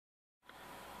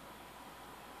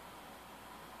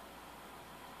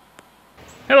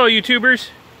Hello YouTubers.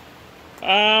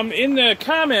 In the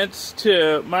comments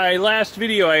to my last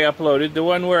video I uploaded, the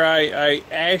one where I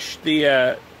ashed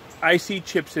the IC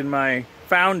chips in my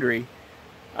foundry,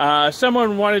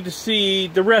 someone wanted to see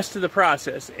the rest of the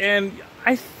process. And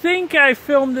I think I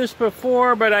filmed this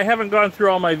before, but I haven't gone through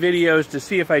all my videos to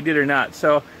see if I did or not.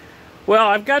 So, well,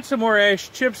 I've got some more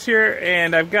ashed chips here,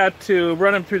 and I've got to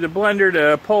run them through the blender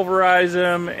to pulverize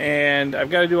them, and I've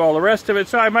got to do all the rest of it,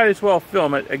 so I might as well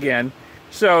film it again.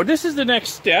 So this is the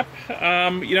next step.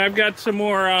 I've got some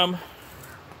more,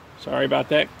 sorry about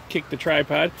that, kicked the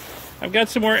tripod. I've got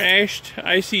some more ashed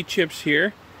IC chips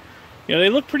here. You know, they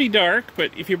look pretty dark,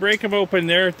 but if you break them open,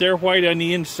 they're white on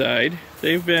the inside.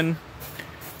 They've been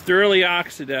thoroughly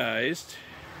oxidized.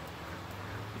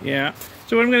 Yeah.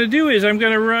 So what I'm going to do is I'm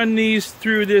going to run these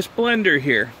through this blender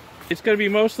here. It's going to be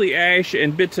mostly ash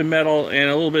and bits of metal and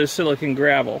a little bit of silicon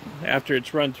gravel after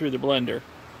it's run through the blender.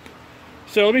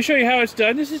 So let me show you how it's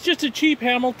done. This is just a cheap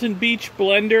Hamilton Beach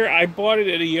blender. I bought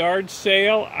it at a yard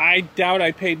sale. I doubt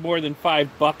I paid more than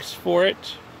 $5 for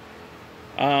it.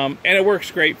 And it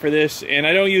works great for this, and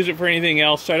I don't use it for anything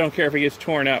else, so I don't care if it gets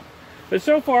torn up. But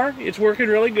so far, it's working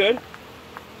really good.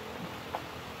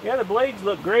 Yeah, the blades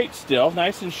look great still,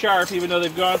 nice and sharp, even though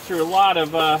they've gone through a lot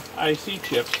of IC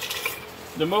chips.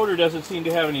 The motor doesn't seem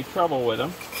to have any trouble with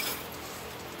them.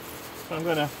 So I'm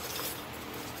going to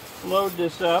load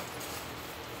this up.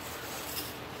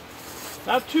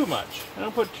 Not too much. I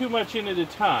don't put too much in at a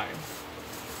time.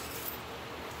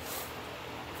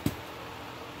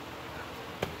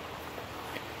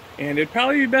 And it'd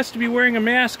probably be best to be wearing a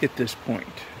mask at this point,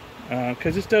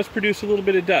 because this does produce a little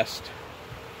bit of dust.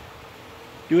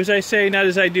 Do as I say, not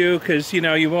as I do, because,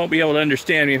 you won't be able to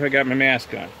understand me if I got my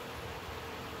mask on.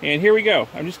 And here we go.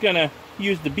 I'm just going to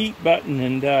use the beat button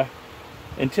and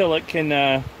until it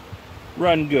can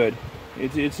run good.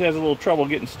 It has a little trouble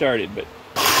getting started, but...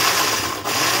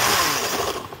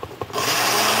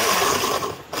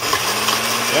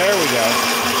 There we go.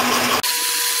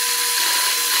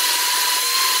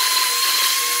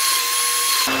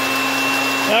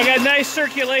 Now I got nice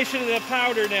circulation of the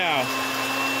powder now.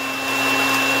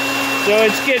 So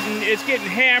it's getting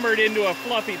hammered into a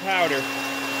fluffy powder.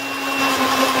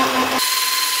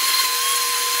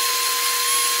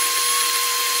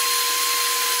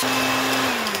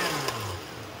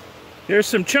 There's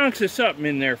some chunks of something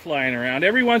in there flying around.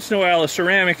 Every once in a while a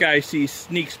ceramic IC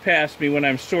sneaks past me when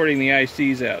I'm sorting the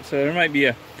ICs out. So there might be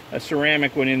a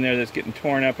ceramic one in there that's getting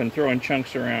torn up and throwing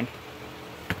chunks around.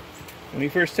 When you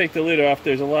first take the lid off,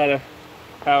 there's a lot of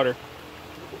powder.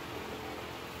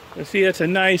 You see, that's a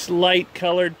nice light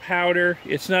colored powder.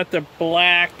 It's not the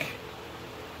black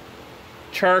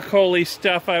charcoaly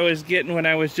stuff I was getting when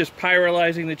I was just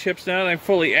pyrolyzing the chips. Now that I'm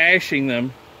fully ashing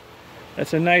them,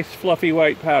 that's a nice fluffy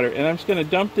white powder. And I'm just going to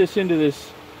dump this into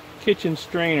this kitchen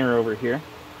strainer over here.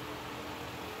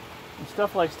 And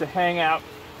stuff likes to hang out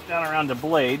down around the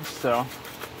blades, so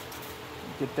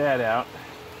get that out.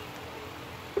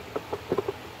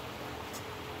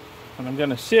 And I'm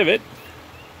going to sieve it.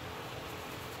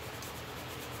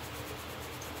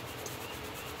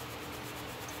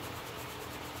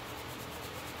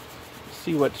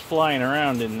 See what's flying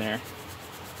around in there.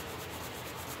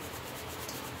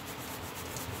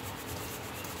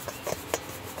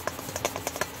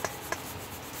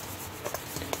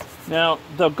 Now,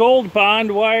 the gold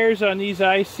bond wires on these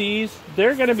ICs,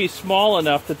 they're going to be small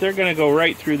enough that they're going to go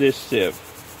right through this sieve.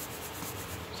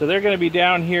 So they're going to be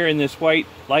down here in this white,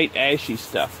 light, ashy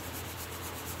stuff.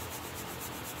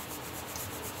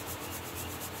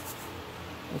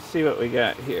 Let's see what we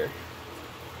got here.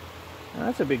 Now,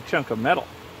 that's a big chunk of metal.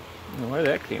 I don't know where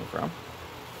that came from.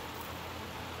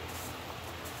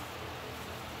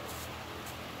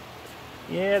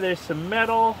 Yeah, there's some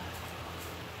metal.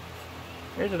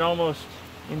 There's an almost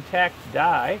intact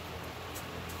die.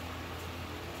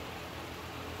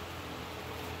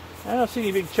 I don't see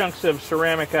any big chunks of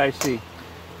ceramic IC.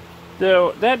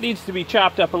 Though that needs to be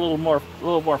chopped up a little more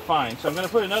fine. So I'm going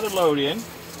to put another load in.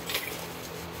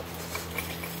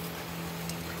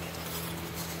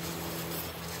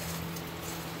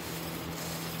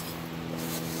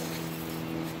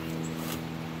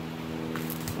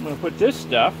 I'm going to put this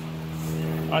stuff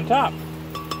on top.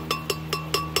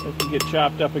 It can get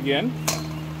chopped up again.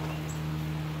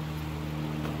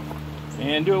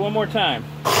 And do it one more time.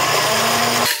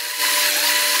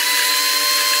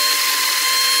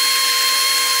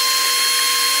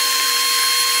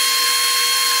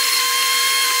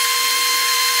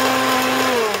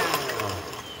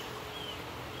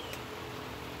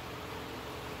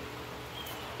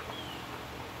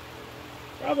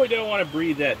 Probably don't want to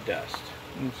breathe that dust.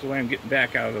 That's the way I'm getting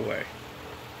back out of the way.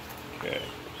 Okay.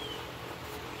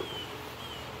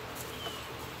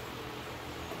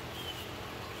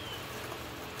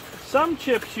 some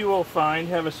chips you will find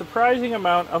have a surprising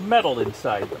amount of metal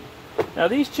inside them. Now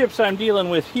these chips I'm dealing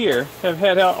with here have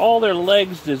had all their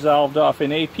legs dissolved off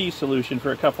in AP solution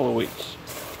for a couple of weeks.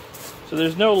 So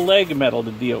there's no leg metal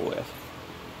to deal with.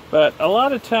 But a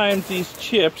lot of times these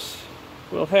chips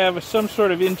will have some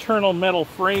sort of internal metal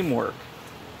framework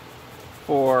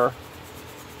for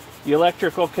the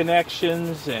electrical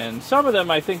connections, and some of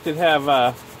them I think that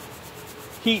have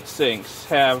heat sinks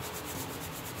have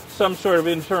some sort of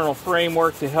internal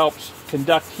framework to help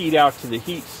conduct heat out to the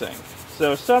heat sink.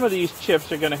 So some of these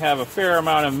chips are going to have a fair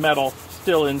amount of metal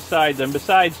still inside them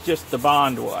besides just the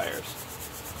bond wires.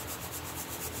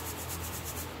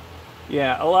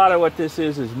 Yeah, a lot of what this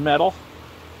is metal.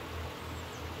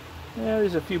 Yeah,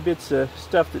 there's a few bits of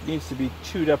stuff that needs to be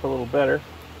chewed up a little better.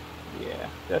 Yeah,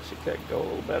 that should go a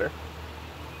little better.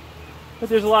 But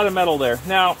there's a lot of metal there.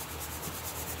 Now,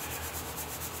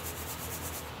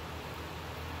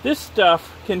 this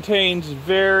stuff contains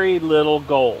very little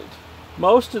gold.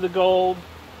 Most of the gold,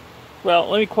 well,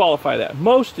 let me qualify that.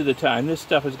 Most of the time, this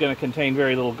stuff is going to contain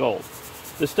very little gold.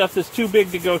 The stuff that's too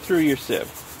big to go through your sieve.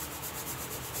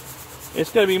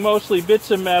 It's going to be mostly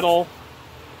bits of metal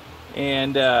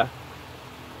and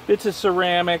bits of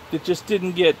ceramic that just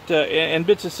didn't get, and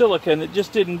bits of silicon that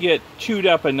just didn't get chewed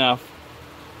up enough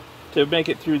to make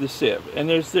it through the sieve. And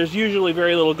there's usually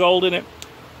very little gold in it.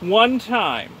 One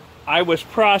time, I was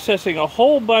processing a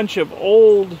whole bunch of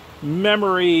old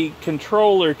memory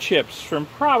controller chips from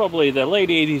probably the late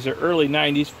 80s or early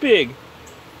 90s.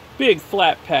 Big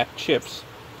flat pack chips.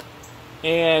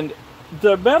 And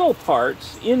the metal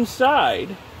parts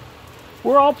inside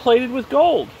were all plated with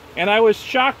gold. And I was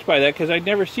shocked by that because I'd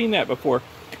never seen that before.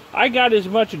 I got as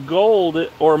much gold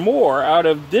or more out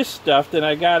of this stuff than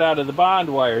I got out of the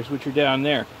bond wires, which are down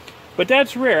there. But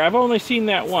that's rare. I've only seen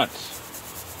that once.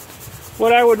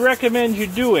 What I would recommend you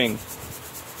doing,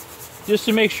 just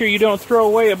to make sure you don't throw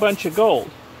away a bunch of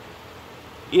gold,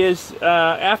 is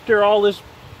after all this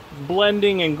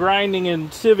blending and grinding and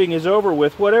sieving is over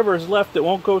with, whatever is left that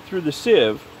won't go through the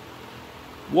sieve,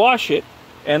 wash it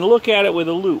and look at it with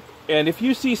a loupe. And if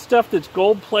you see stuff that's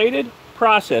gold plated,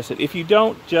 process it. If you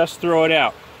don't, just throw it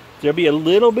out. There'll be a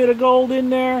little bit of gold in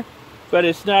there, but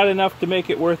it's not enough to make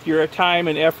it worth your time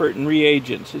and effort and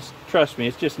reagents. Trust me,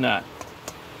 it's just not.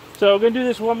 So I'm going to do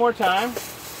this one more time.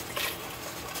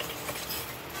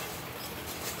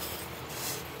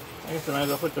 I guess I might as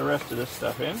well put the rest of this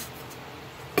stuff in.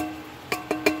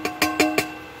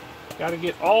 Got to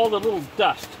get all the little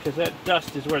dust, because that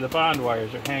dust is where the bond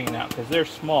wires are hanging out, because they're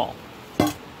small.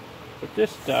 Put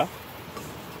this stuff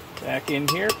back in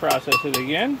here, process it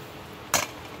again,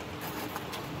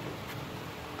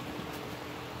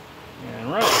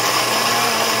 and run it.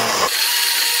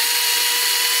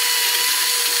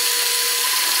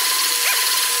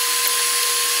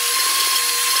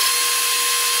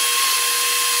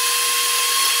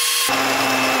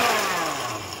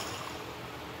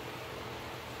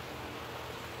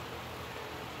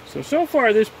 So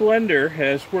far this blender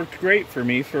has worked great for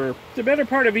me for the better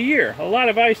part of a year. A lot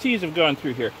of ICs have gone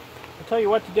through here. I'll tell you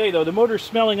what today though, the motor's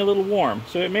smelling a little warm,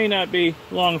 so it may not be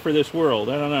long for this world.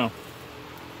 I don't know.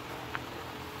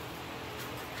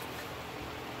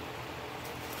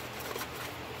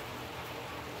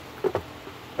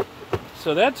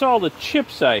 So that's all the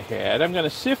chips I had. I'm going to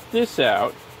sift this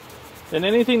out. Then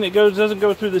anything that doesn't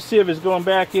go through the sieve is going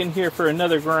back in here for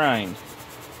another grind.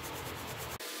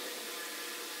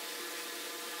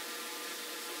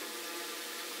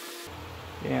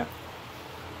 Yeah.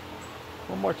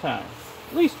 One more time.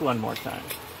 At least one more time.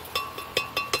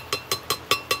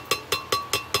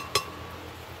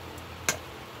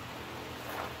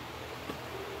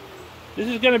 This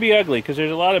is going to be ugly because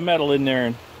there's a lot of metal in there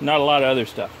and not a lot of other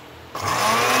stuff.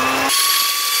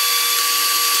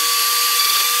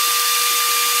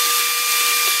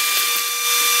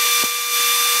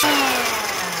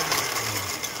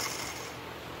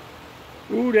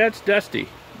 Ooh, that's dusty.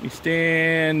 We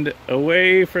stand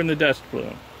away from the dust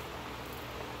plume.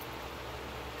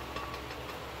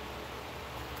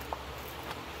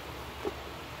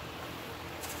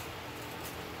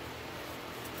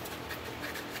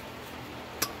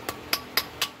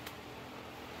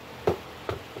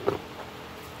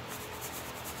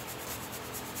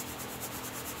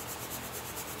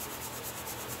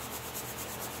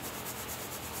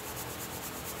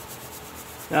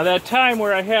 Now that time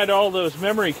where I had all those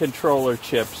memory controller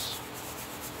chips,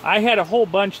 I had a whole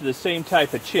bunch of the same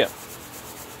type of chip.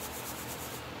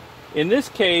 In this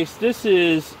case, this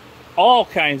is all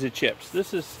kinds of chips.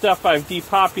 This is stuff I've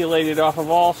depopulated off of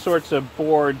all sorts of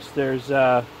boards. There's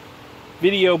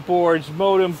video boards,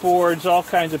 modem boards, all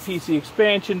kinds of PC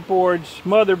expansion boards,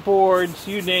 motherboards,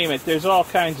 you name it. There's all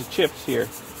kinds of chips here.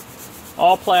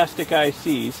 All plastic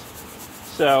ICs.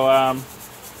 So,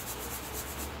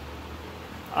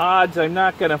 odds I'm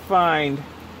not going to find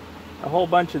a whole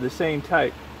bunch of the same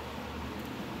type.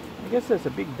 I guess that's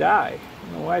a big die. I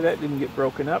don't know why that didn't get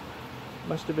broken up.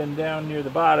 Must have been down near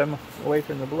the bottom, away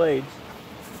from the blades.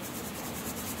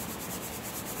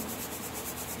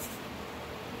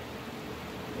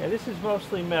 Yeah, this is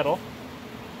mostly metal.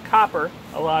 Copper,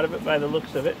 a lot of it by the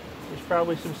looks of it. There's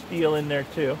probably some steel in there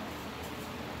too.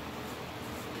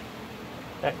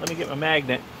 Let me get my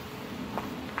magnet.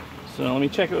 So let me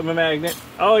check it with my magnet.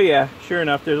 Oh yeah, sure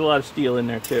enough, there's a lot of steel in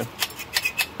there too.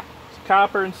 It's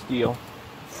copper and steel.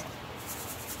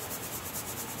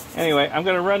 Anyway, I'm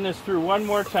going to run this through one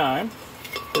more time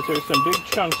because there's some big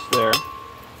chunks there.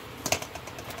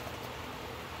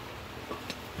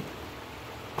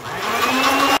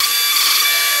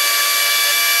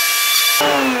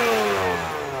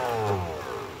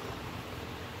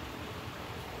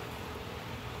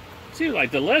 Seems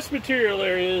like the less material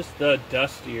there is, the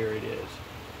dustier it is.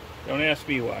 Don't ask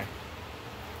me why.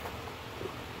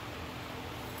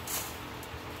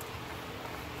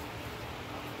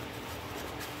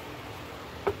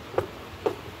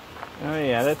 Oh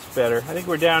yeah, that's better. I think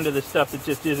we're down to the stuff that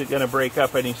just isn't going to break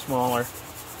up any smaller.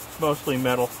 It's mostly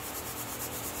metal.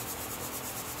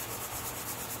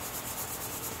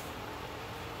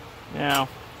 Now,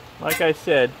 like I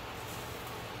said,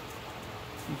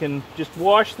 you can just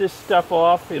wash this stuff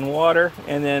off in water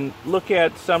and then look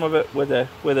at some of it with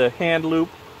a hand loop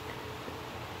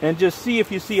and just see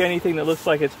if you see anything that looks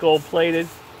like it's gold plated.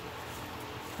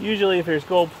 Usually if there's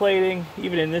gold plating,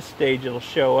 even in this stage it'll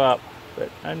show up, but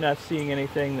I'm not seeing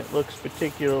anything that looks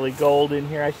particularly gold in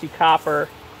here. I see copper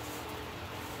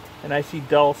and I see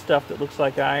dull stuff that looks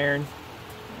like iron.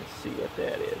 Let's see what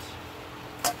that is.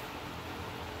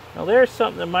 Now there's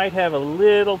something that might have a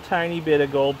little tiny bit of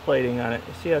gold plating on it.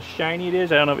 You see how shiny it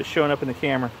is? I don't know if it's showing up in the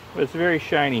camera, but it's very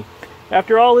shiny.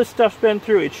 After all this stuff's been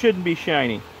through, it shouldn't be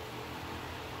shiny.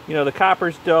 You know, the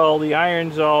copper's dull, the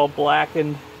iron's all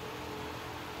blackened.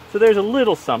 So there's a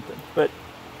little something, but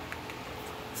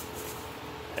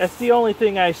that's the only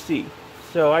thing I see.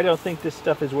 So I don't think this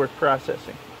stuff is worth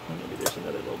processing. Maybe there's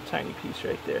another little tiny piece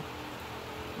right there.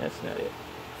 That's not it.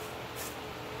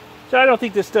 So I don't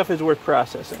think this stuff is worth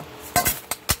processing.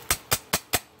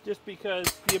 Just because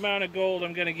the amount of gold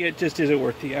I'm going to get just isn't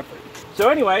worth the effort. So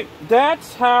anyway,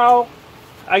 that's how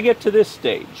I get to this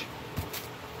stage.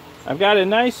 I've got a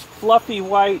nice fluffy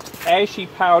white ashy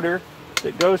powder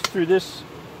that goes through this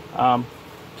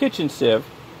kitchen sieve.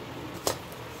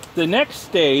 The next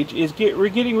stage is we're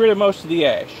getting rid of most of the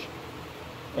ash.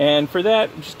 And for that,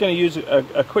 I'm just going to use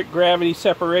a quick gravity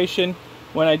separation.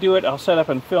 When I do it, I'll set up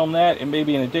and film that, and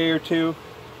maybe in a day or two.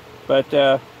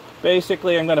 But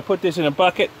basically, I'm going to put this in a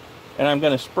bucket, and I'm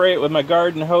going to spray it with my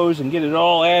garden hose and get it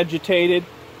all agitated.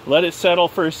 Let it settle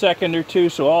for a second or two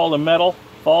so all the metal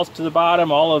falls to the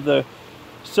bottom, all of the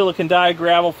silicon dye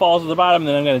gravel falls to the bottom, and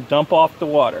then I'm going to dump off the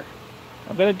water.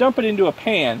 I'm going to dump it into a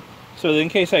pan so that in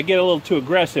case I get a little too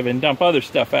aggressive and dump other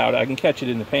stuff out, I can catch it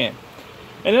in the pan.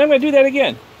 And then I'm going to do that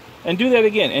again. And do that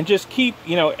again, and just keep,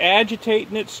 you know,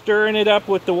 agitating it, stirring it up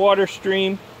with the water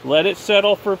stream, let it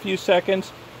settle for a few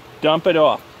seconds, dump it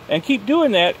off. And keep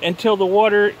doing that until the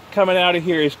water coming out of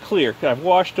here is clear. I've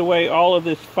washed away all of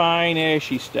this fine,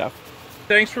 ashy stuff.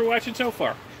 Thanks for watching so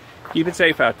far. Keep it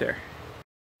safe out there.